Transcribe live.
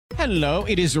Hello,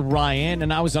 it is Ryan,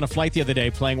 and I was on a flight the other day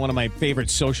playing one of my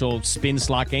favorite social spin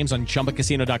slot games on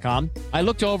ChumbaCasino.com. I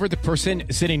looked over at the person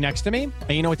sitting next to me, and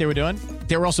you know what they were doing?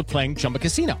 They were also playing Chumba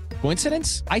Casino.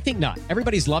 Coincidence? I think not.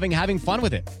 Everybody's loving having fun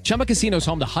with it. Chumba Casino is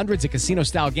home to hundreds of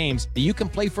casino-style games that you can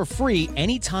play for free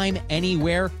anytime,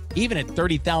 anywhere, even at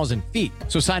 30,000 feet.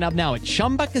 So sign up now at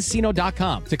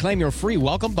ChumbaCasino.com to claim your free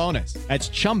welcome bonus. That's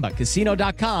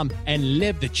ChumbaCasino.com and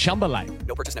live the Chumba life.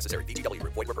 No purchase necessary. VGW.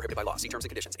 Void where prohibited by law. See terms and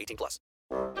conditions. 18+.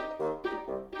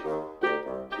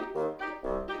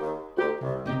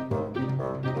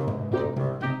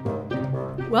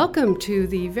 Welcome to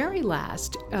the very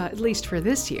last, at least for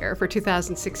this year, for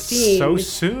 2016. So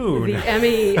soon. The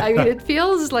Emmy. I mean, it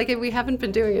feels like we haven't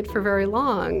been doing it for very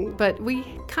long, but we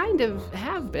kind of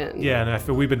have been. Yeah, and I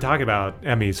feel we've been talking about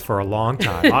Emmys for a long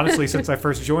time. Honestly, since I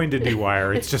first joined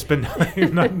IndieWire, it's just been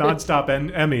nonstop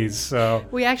Emmys. So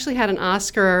we actually had an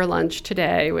Oscar lunch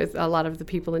today with a lot of the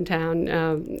people in town.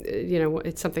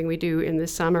 It's something we do in the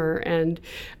summer, and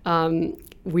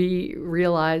we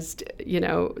realized,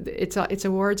 it's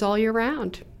awards all year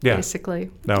round, basically.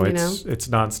 No, it's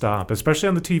nonstop, especially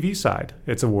on the TV side.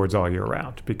 It's awards all year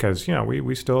round because,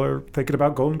 we still are thinking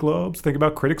about Golden Globes, thinking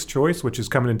about Critics' Choice, which is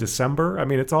coming in December. I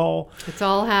mean, it's all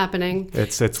happening.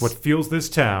 It's what fuels this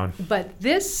town. But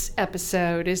this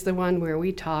episode is the one where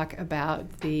we talk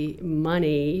about the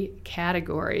money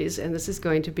categories, and this is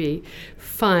going to be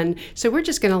fun. So we're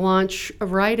just going to launch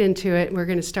right into it. We're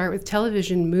going to start with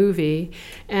television movie.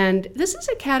 And this is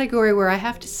a category where I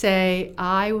have to say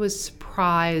I was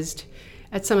surprised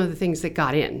at some of the things that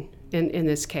got in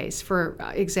this case. For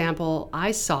example,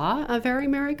 I saw A Very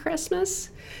Merry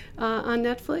Christmas on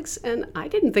Netflix, and I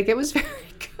didn't think it was very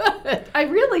good. I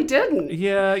really didn't.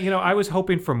 Yeah, I was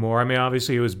hoping for more. I mean,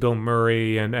 obviously it was Bill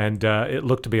Murray, and it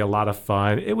looked to be a lot of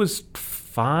fun. It was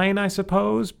fine, I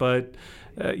suppose, but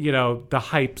the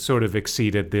hype sort of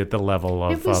exceeded the level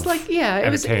of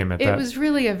entertainment. It was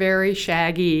really a very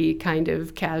shaggy kind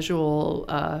of casual,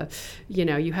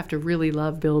 you have to really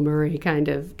love Bill Murray kind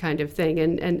of thing.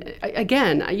 And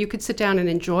again, you could sit down and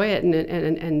enjoy it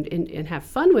and have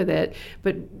fun with it.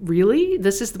 But really,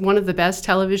 this is one of the best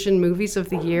television movies of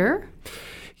the year.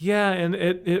 Yeah, and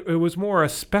it was more a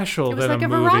special than like a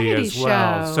movie variety as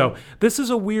well. show. So this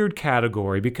is a weird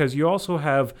category because you also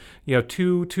have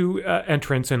two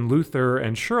entrants in Luther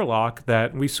and Sherlock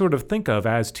that we sort of think of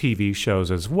as TV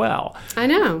shows as well. I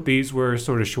know. These were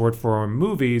sort of short form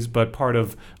movies, but part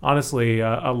of honestly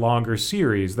a longer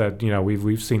series that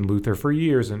we've seen Luther for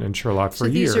years and Sherlock for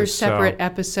years. So these are separate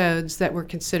episode that were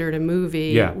considered a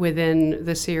movie within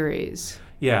the series.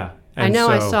 Yeah. And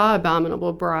I saw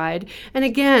Abominable Bride. And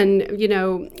again,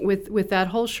 with that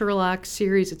whole Sherlock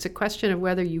series, it's a question of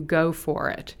whether you go for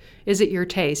it. Is it your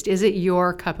taste? Is it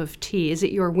your cup of tea? Is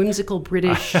it your whimsical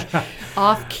British,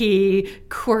 off-key,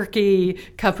 quirky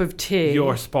cup of tea?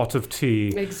 Your spot of tea.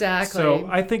 Exactly. So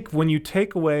I think when you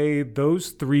take away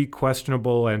those three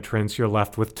questionable entrants, you're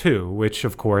left with two, which,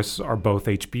 of course, are both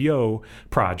HBO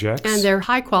projects. And they're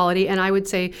high quality. And I would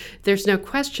say there's no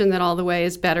question that All the Way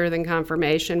is better than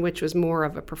Confirmation, which was more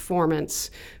of a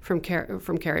performance from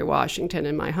Kerry Washington,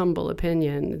 in my humble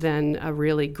opinion, than a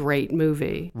really great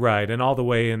movie. Right. And All the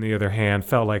Way, in the other hand,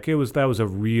 felt like that was a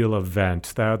real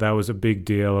event. That was a big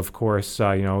deal, of course,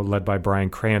 led by Bryan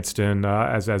Cranston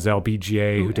as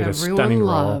LBJ, who did a stunning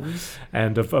role.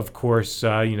 And of course,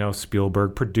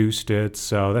 Spielberg produced it.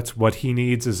 So that's what he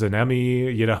needs is an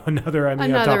Emmy, another Emmy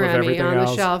on top of everything on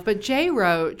else. The shelf. But Jay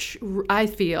Roach, I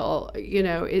feel,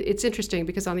 it's interesting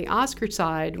because on the Oscar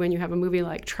side, when you have a movie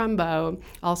like Trumbo,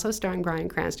 also starring Bryan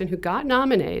Cranston, who got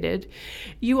nominated,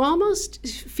 you almost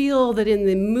feel that in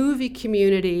the movie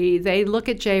community, they look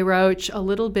at Jay Roach a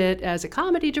little bit as a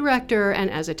comedy director and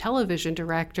as a television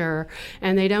director,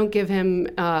 and they don't give him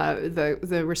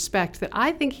the respect that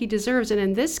I think he deserves. And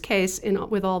in this case,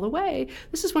 with All the Way,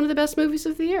 this is one of the best movies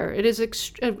of the year. It is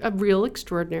a real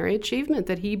extraordinary achievement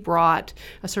that he brought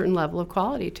a certain level of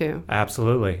quality to.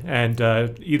 Absolutely. And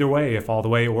either way, if All the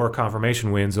Way or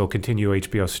Confirmation wins, they'll continue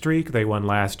HBO's streak. They won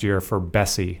last year for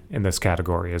Bessie in this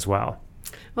category as well.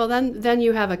 Well, then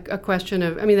you have a question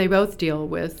of, they both deal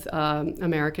with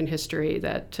American history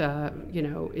that,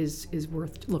 is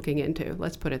worth looking into.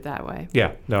 Let's put it that way.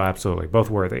 Yeah, no, absolutely. Both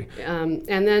worthy. And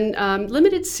then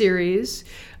limited series,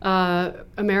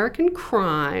 American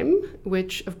Crime,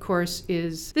 which, of course,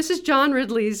 this is John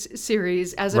Ridley's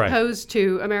series as opposed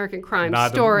to American Crime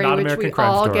Story, which American we Crime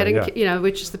all Story, get,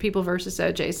 which is The People versus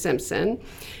O.J. Simpson.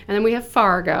 And then we have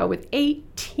Fargo with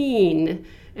 18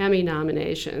 Emmy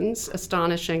nominations,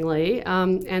 astonishingly,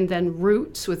 and then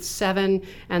Roots with 7,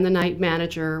 and The Night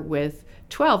Manager with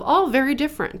 12, all very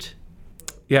different.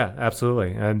 Yeah,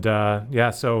 absolutely. And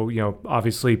so,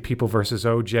 obviously People versus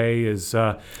OJ is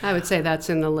I would say that's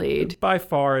in the lead. by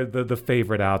far the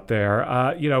favorite out there.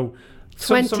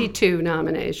 22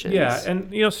 nominations. Yeah,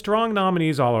 and strong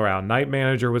nominees all around. Night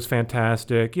Manager was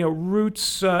fantastic.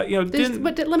 Roots. But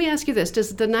let me ask you this: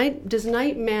 Does the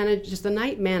Night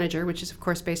Manager, which is of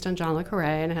course based on John le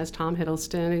Carré and has Tom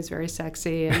Hiddleston, who's very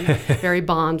sexy and very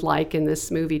Bond-like in this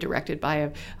movie, directed by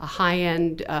a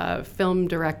high-end film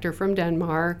director from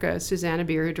Denmark, Susanna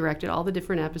Bier, who directed all the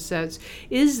different episodes.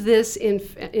 Is this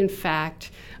in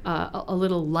fact a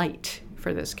little light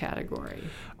for this category?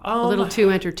 A little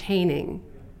too entertaining.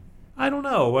 I don't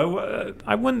know.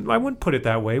 I wouldn't put it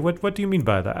that way. What do you mean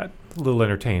by that? A little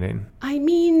entertaining. I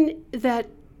mean that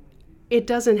it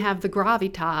doesn't have the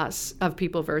gravitas of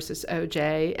People versus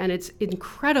OJ, and it's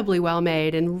incredibly well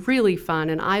made and really fun,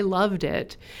 and I loved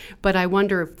it. But I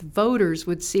wonder if the voters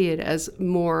would see it as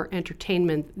more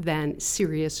entertainment than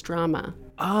serious drama.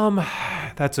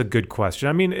 That's a good question.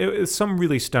 I mean, it was some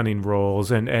really stunning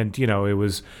roles, and it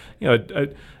was,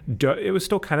 it was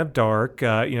still kind of dark.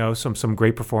 Some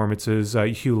great performances.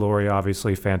 Hugh Laurie,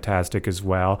 obviously fantastic as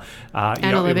well.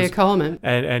 And Olivia Colman.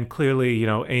 And clearly,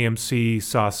 AMC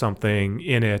saw something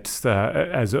in it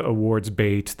as awards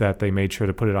bait that they made sure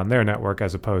to put it on their network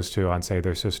as opposed to on, say,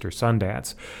 their sister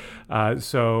Sundance.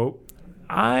 So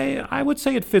I would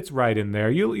say it fits right in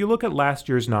there. You look at last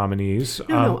year's nominees.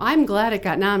 No, I'm glad it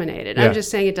got nominated. Yeah. I'm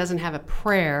just saying it doesn't have a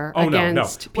prayer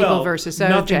against People versus OJ.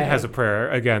 Nothing has a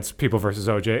prayer against People versus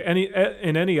OJ.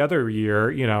 In any other year,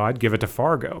 I'd give it to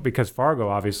Fargo, because Fargo,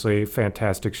 obviously,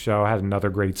 fantastic show, had another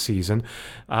great season.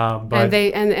 This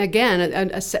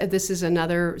is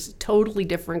another totally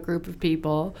different group of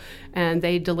people, and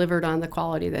they delivered on the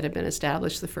quality that had been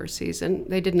established the first season.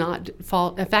 They did not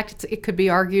fall. In fact, it could be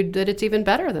argued that it's even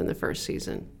better than the first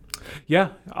season. Yeah,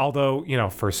 although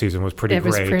first season was pretty great.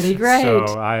 It was pretty great.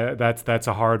 So that's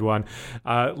a hard one.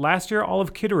 Last year,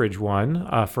 Olive Kitteridge won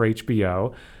for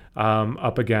HBO.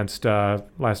 Up against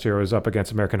last year was up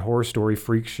against American Horror Story,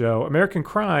 Freak Show, American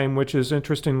Crime, which is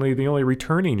interestingly the only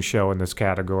returning show in this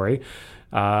category.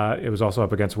 It was also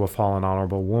up against Wolf Hall and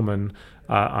Honorable Woman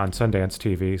on Sundance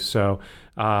TV. So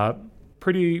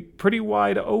pretty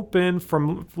wide open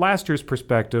from last year's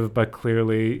perspective, but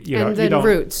clearly,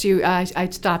 Roots. I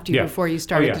stopped you before you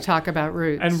started to talk about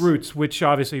Roots. And Roots, which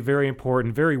obviously very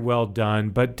important, very well done,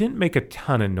 but didn't make a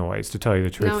ton of noise, to tell you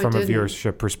the truth, from a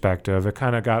viewership perspective. It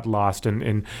kind of got lost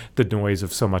in the noise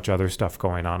of so much other stuff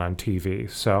going on TV.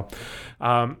 So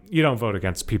you don't vote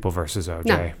against People versus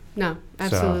OJ. No,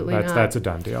 absolutely not. That's a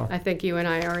done deal. I think you and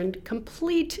I are in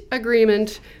complete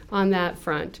agreement on that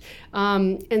front.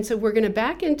 And so we're going to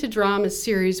back into drama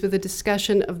series with a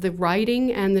discussion of the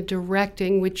writing and the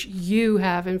directing, which you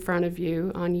have in front of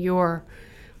you on your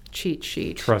cheat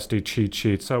sheet. Trusty cheat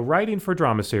sheet. So writing for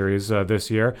drama series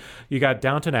this year, you got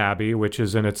Downton Abbey, which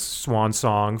is in its swan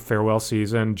song, farewell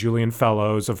season. Julian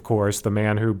Fellows, of course, the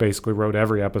man who basically wrote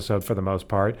every episode for the most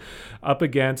part. Up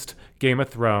against Game of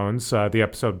Thrones, the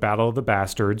episode Battle of the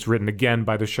Bastards, written again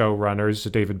by the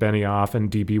showrunners, David Benioff and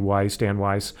D.B. Weiss, Dan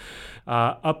Weiss.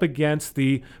 Up against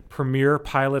the premiere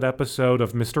pilot episode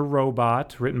of Mr.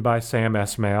 Robot, written by Sam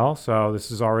Esmail. So this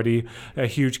is already a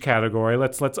huge category.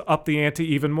 Let's up the ante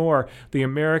even more. The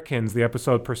Americans, the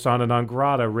episode Persona Non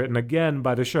Grata, written again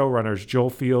by the showrunners Joel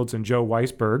Fields and Joe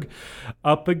Weisberg.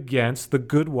 Up against The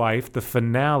Good Wife, the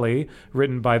finale,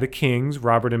 written by the Kings,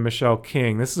 Robert and Michelle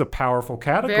King. This is a powerful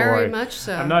category. Very much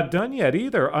so. I'm not done yet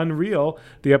either. Unreal,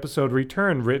 the episode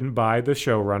Return, written by the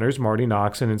showrunners Marty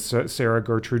Noxon and Sarah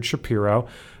Gertrude Shapiro.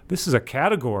 This is a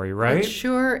category, right? It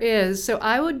sure is. So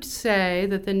I would say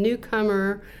that the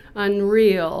newcomer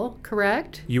Unreal,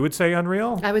 correct? You would say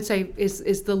Unreal? I would say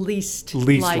is the least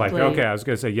likely. Okay, I was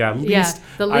going to say, least. Yeah,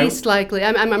 the least likely.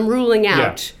 I'm ruling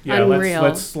out Unreal.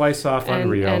 Let's slice off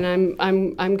Unreal. And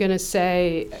I'm going to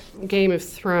say Game of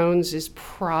Thrones is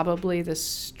probably the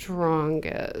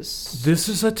strongest. This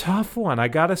is a tough one, I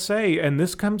got to say. And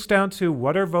this comes down to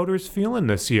what are voters feeling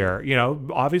this year?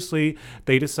 Obviously,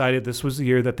 they decided this was the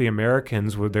year that the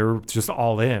Americans they were just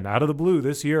all in. Out of the blue,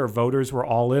 this year, voters were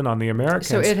all in on the Americans.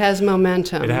 So it has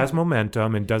momentum. It has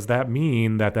momentum, and does that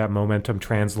mean that momentum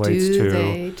translates to... Do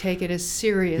they take it as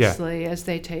seriously as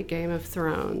they take Game of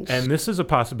Thrones? And this is a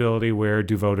possibility where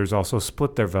do voters also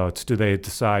split their votes? Do they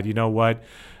decide, you know what,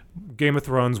 Game of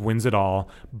Thrones wins it all,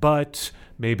 but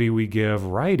maybe we give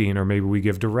writing or maybe we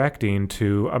give directing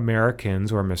to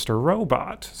Americans or Mr.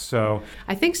 Robot. So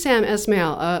I think Sam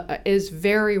Esmail is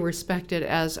very respected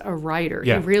as a writer.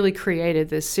 Yeah. He really created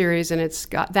this series, and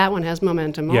that one has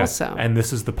momentum also. And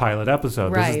this is the pilot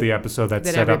episode. Right. This is the episode that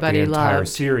set up the everybody entire loved.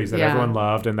 series that Yeah. everyone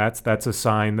loved, and that's a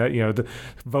sign that,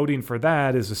 voting for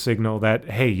that is a signal that,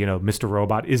 hey, Mr.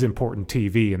 Robot is important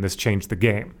TV, and this changed the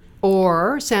game.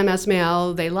 Or Sam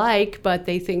Esmail they like, but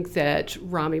they think that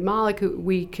Rami Malek, who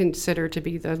we consider to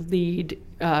be the lead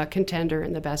contender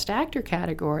in the Best Actor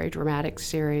category, dramatic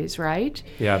series, right?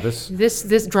 Yeah,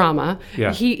 This drama,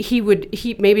 Yeah.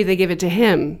 he maybe they give it to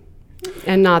him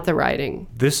and not the writing.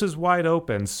 This is wide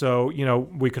open. So,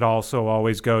 we could also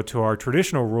always go to our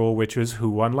traditional rule, which is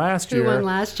who won last year. Who won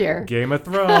last year? Game of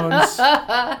Thrones.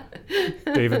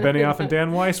 David Benioff and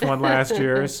Dan Weiss won last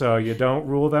year, so you don't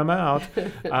rule them out.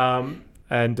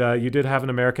 And you did have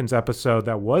an Americans episode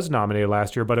that was nominated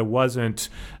last year, but it wasn't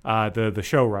the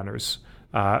showrunners.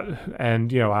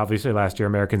 And obviously last year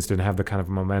Americans didn't have the kind of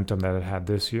momentum that it had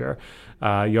this year.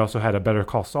 You also had a Better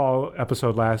Call Saul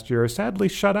episode last year, sadly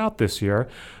shut out this year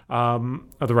of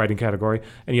the writing category,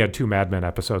 and you had 2 Mad Men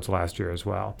episodes last year as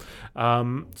well.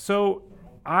 So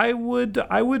I would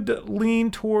lean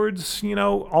towards,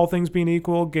 all things being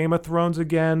equal, Game of Thrones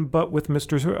again, but with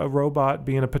Mr. Robot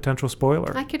being a potential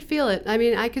spoiler. I could feel it. I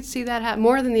mean, I could see that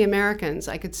more than the Americans.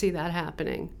 I could see that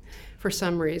happening for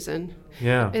some reason.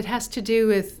 Yeah. It has to do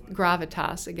with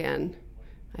gravitas again,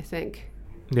 I think.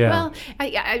 Yeah. Well,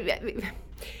 I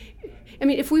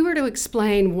mean, if we were to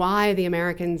explain why the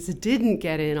Americans didn't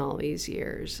get in all these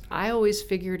years, I always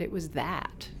figured it was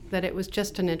that it was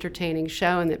just an entertaining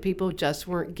show and that people just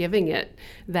weren't giving it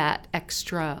that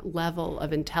extra level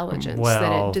of intelligence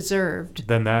that it deserved.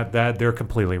 Then that they're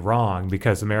completely wrong,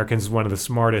 because Americans is one of the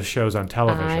smartest shows on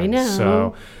television. I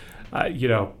know.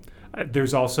 So,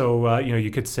 there's also, you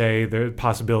could say the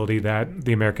possibility that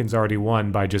the Americans already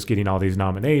won by just getting all these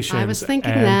nominations. I was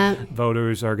thinking and that.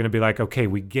 Voters are going to be like, okay,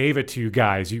 we gave it to you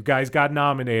guys. You guys got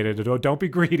nominated. Don't be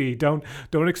greedy. Don't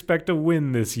expect to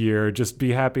win this year. Just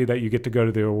be happy that you get to go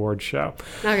to the award show.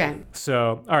 Okay.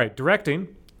 So, all right, directing.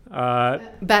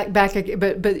 Back,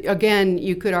 but again,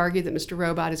 you could argue that Mr.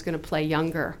 Robot is going to play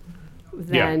younger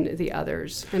than the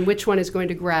others, and which one is going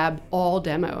to grab all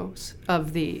demos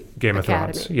of the Game Academy.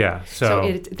 of Thrones. Yeah,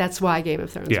 that's why Game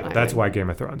of Thrones. Yeah, that's why Game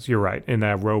of Thrones. You're right. In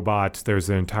that Robot, there's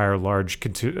an entire large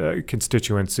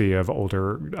constituency of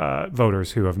older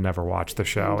voters who have never watched the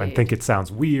show and think it sounds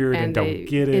weird and don't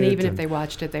get it. And even if they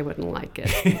watched it, they wouldn't like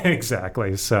it.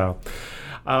 Exactly. So.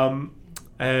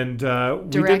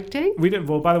 Directing? We didn't.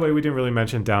 Well, by the way, we didn't really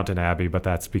mention Downton Abbey, but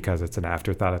that's because it's an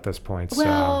afterthought at this point.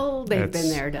 Well, they've been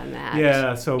there, done that.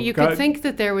 Yeah. So you could think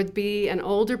that there would be an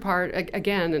older part of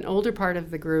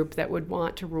the group that would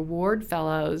want to reward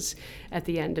fellows at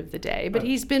the end of the day, but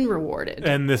he's been rewarded.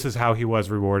 And this is how he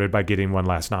was rewarded, by getting one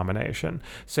last nomination.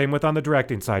 Same with on the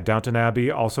directing side. Downton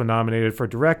Abbey also nominated for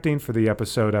directing for the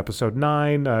episode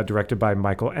 9, directed by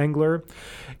Michael Engler.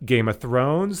 Game of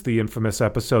Thrones, the infamous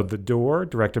episode The Door,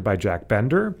 directed by Jack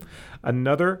Bender.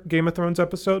 Another Game of Thrones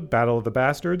episode, Battle of the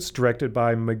Bastards, directed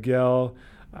by Miguel,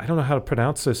 I don't know how to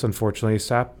pronounce this, unfortunately,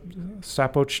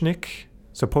 Sapochnik.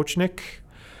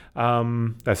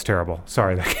 That's terrible.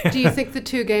 Sorry. Do you think the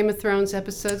 2 Game of Thrones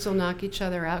episodes will knock each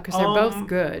other out? Because they're both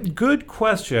good. Good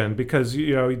question, because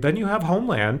then you have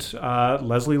Homeland,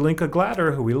 Leslie Linka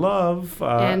Glatter, who we love.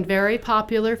 And very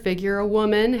popular figure, a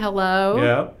woman. Hello.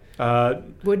 Yeah.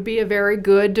 Would be a very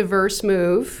good, diverse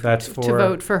move to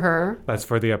vote for her. That's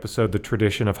for the episode The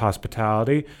Tradition of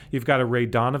Hospitality. You've got a Ray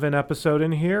Donovan episode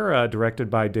in here,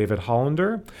 directed by David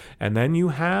Hollander. And then you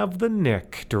have The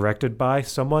Knick, directed by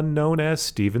someone known as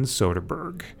Steven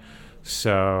Soderbergh.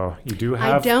 So you do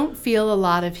have... I don't feel a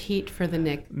lot of heat for The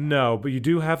Knick. No, but you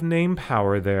do have name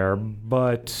power there,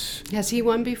 but... Has he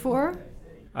won before?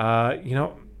 I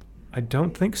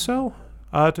don't think so.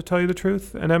 To tell you the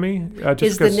truth, an Emmy.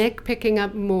 Is The Knick picking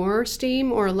up more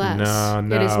steam or less?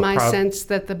 No. It is my sense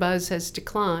that the buzz has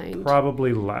declined.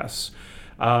 Probably less.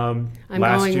 I'm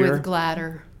going with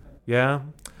Glatter. Yeah.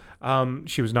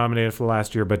 She was nominated for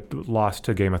last year, but lost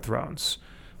to Game of Thrones.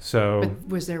 So. But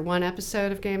was there one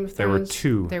episode of Game of Thrones?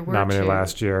 There were 2 nominated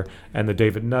last year, and the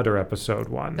David Nutter episode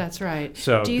won. That's right.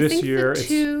 So do you this think year, the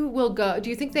 2 will go? Do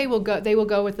you think they will go? They will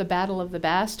go with the Battle of the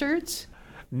Bastards?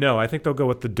 No, I think they'll go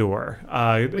with The Door.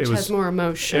 Which has more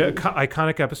emotion.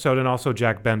 Iconic episode, and also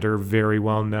Jack Bender, very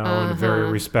well known,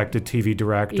 very respected TV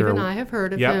director. Even I have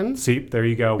heard of him. See, there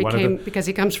you go. Because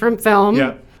he comes from film.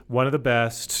 Yeah. one of the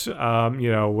best.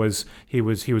 He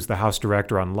was the house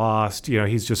director on Lost.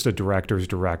 He's just a director's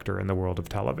director in the world of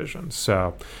television.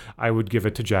 So I would give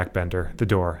it to Jack Bender, The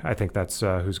Door. I think that's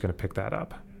who's going to pick that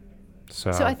up. So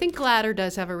I think Ladder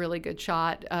does have a really good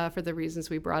shot for the reasons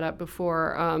we brought up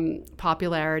before: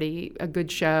 popularity, a good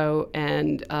show,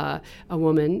 and a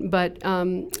woman, but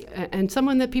and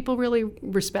someone that people really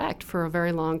respect for a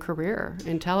very long career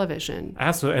in television.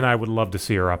 Absolutely, and I would love to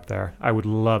see her up there.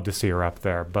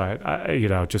 But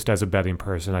just as a betting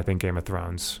person, I think Game of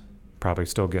Thrones probably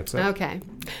still gets it. Okay.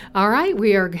 All right,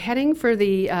 we are heading for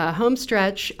the home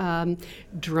stretch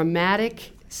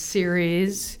dramatic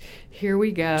series. Here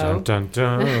we go. Dun, dun,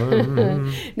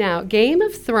 dun. Now, Game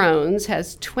of Thrones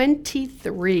has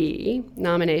 23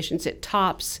 nominations. It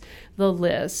tops the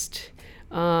list.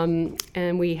 And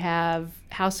we have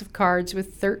House of Cards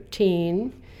with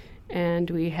 13. And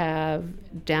we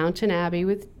have Downton Abbey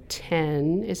with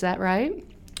 10. Is that right?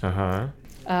 Uh-huh.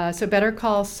 So Better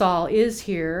Call Saul is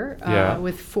here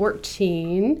with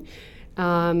 14.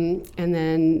 And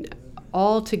then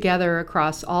all together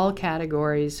across all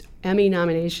categories, Emmy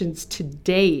nominations to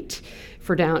date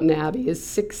for Downton Abbey is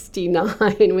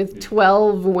 69 with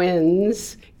 12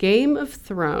 wins. Game of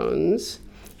Thrones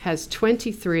has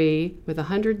 23 with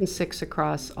 106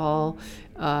 across all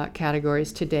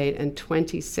categories to date and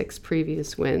 26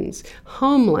 previous wins.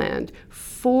 Homeland,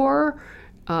 4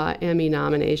 Emmy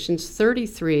nominations,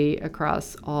 33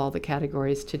 across all the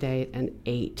categories to date and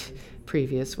 8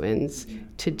 previous wins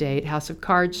to date. House of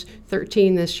Cards,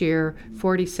 13 this year,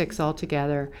 46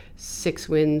 altogether, 6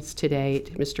 wins to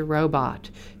date. Mr. Robot,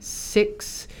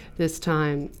 6 this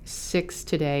time, 6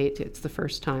 to date. It's the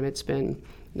first time it's been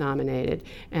nominated.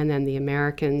 And then The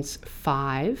Americans,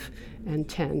 5 and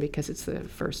 10 because it's the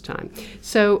first time.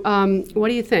 So what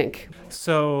do you think?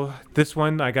 So this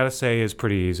one, I got to say, is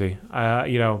pretty easy.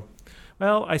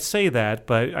 Well, I say that,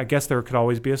 but I guess there could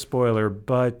always be a spoiler,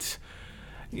 but...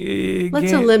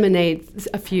 Let's eliminate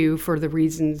a few for the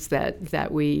reasons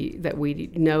that we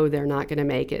know they're not going to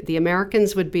make it. The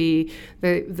Americans would be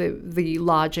the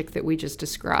logic that we just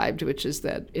described, which is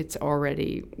that it's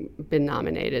already been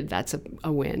nominated. That's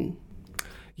a win.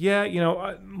 Yeah,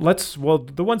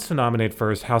 the ones to nominate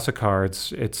first, House of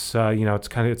Cards. It's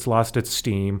it's lost its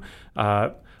steam.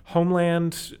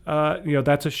 Homeland,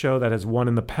 that's a show that has won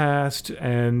in the past,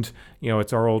 and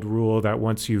it's our old rule that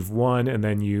once you've won and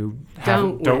then you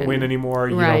don't win anymore,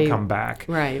 you don't come back.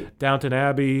 Right. Downton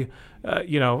Abbey,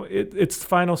 it's the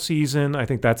final season. I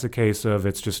think that's a case of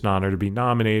it's just an honor to be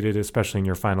nominated, especially in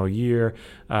your final year.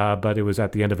 But it was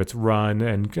at the end of its run,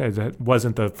 and it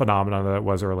wasn't the phenomenon that it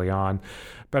was early on.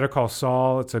 Better Call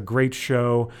Saul, it's a great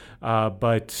show,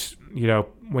 but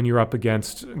when you're up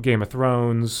against Game of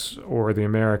Thrones or The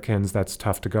Americans, that's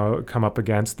tough to come up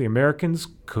against. The Americans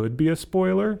could be a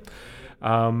spoiler.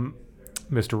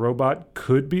 Mr. Robot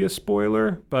could be a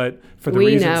spoiler, but for the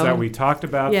reasons that we talked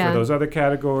about for those other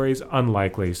categories,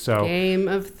 unlikely. So Game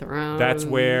of Thrones. That's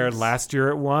where last year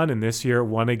it won, and this year it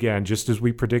won again. Just as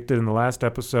we predicted in the last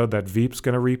episode that Veep's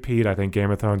going to repeat, I think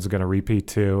Game of Thrones is going to repeat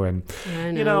too. And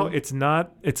it's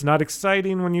not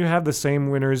exciting when you have the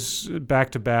same winners back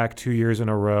to back 2 years in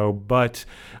a row. But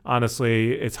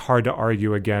honestly, it's hard to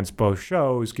argue against both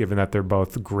shows, given that they're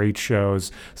both great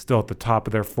shows, still at the top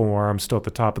of their form, still at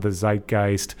the top of the zeitgeist.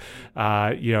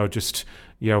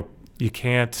 You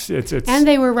can't. It's. And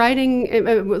they were writing.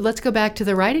 Let's go back to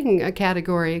the writing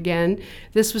category again.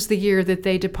 This was the year that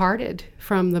they departed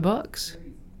from the books,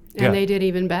 and they did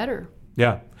even better.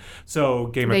 Yeah. So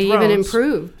Game of Thrones. They even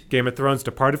improved. Game of Thrones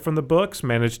departed from the books,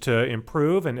 managed to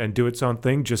improve and do its own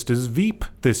thing, just as Veep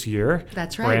this year.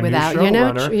 That's right, without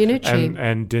Yanucci.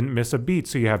 And didn't miss a beat.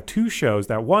 So you have 2 shows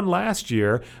that won last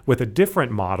year with a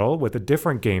different model, with a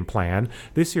different game plan.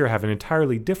 This year have an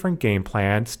entirely different game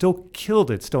plan, still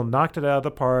killed it, still knocked it out of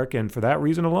the park. And for that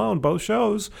reason alone, both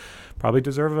shows probably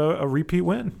deserve a repeat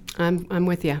win. I'm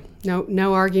with you.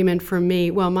 No argument from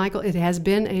me. Well, Michael, it has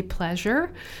been a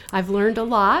pleasure. I've learned a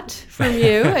lot from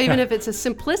you, even if it's a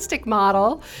simplistic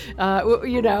model.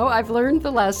 I've learned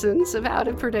the lessons of how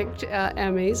to predict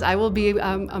Emmys. I will be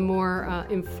a more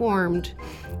informed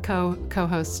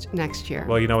co-host next year.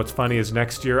 Well, what's funny is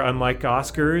next year, unlike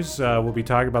Oscars, we'll be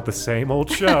talking about the same old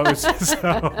shows.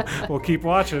 So we'll keep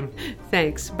watching.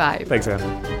 Thanks. Bye. Thanks,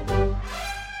 Anne.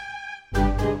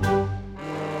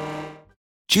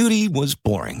 Judy was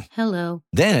boring. Hello.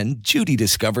 Then Judy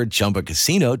discovered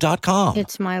ChumbaCasino.com.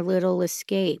 It's my little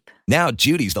escape. Now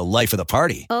Judy's the life of the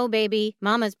party. Oh, baby,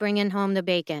 mama's bringing home the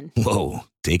bacon. Whoa,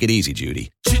 take it easy,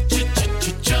 Judy.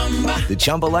 The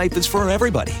Chumba life is for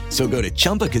everybody. So go to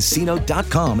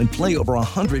ChumbaCasino.com and play over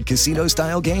 100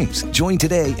 casino-style games. Join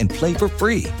today and play for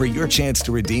free for your chance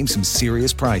to redeem some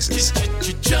serious prizes.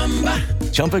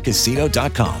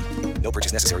 ChumbaCasino.com. No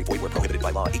purchase necessary. Void where prohibited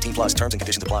by law. 18 plus terms and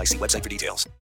conditions apply. See website for details.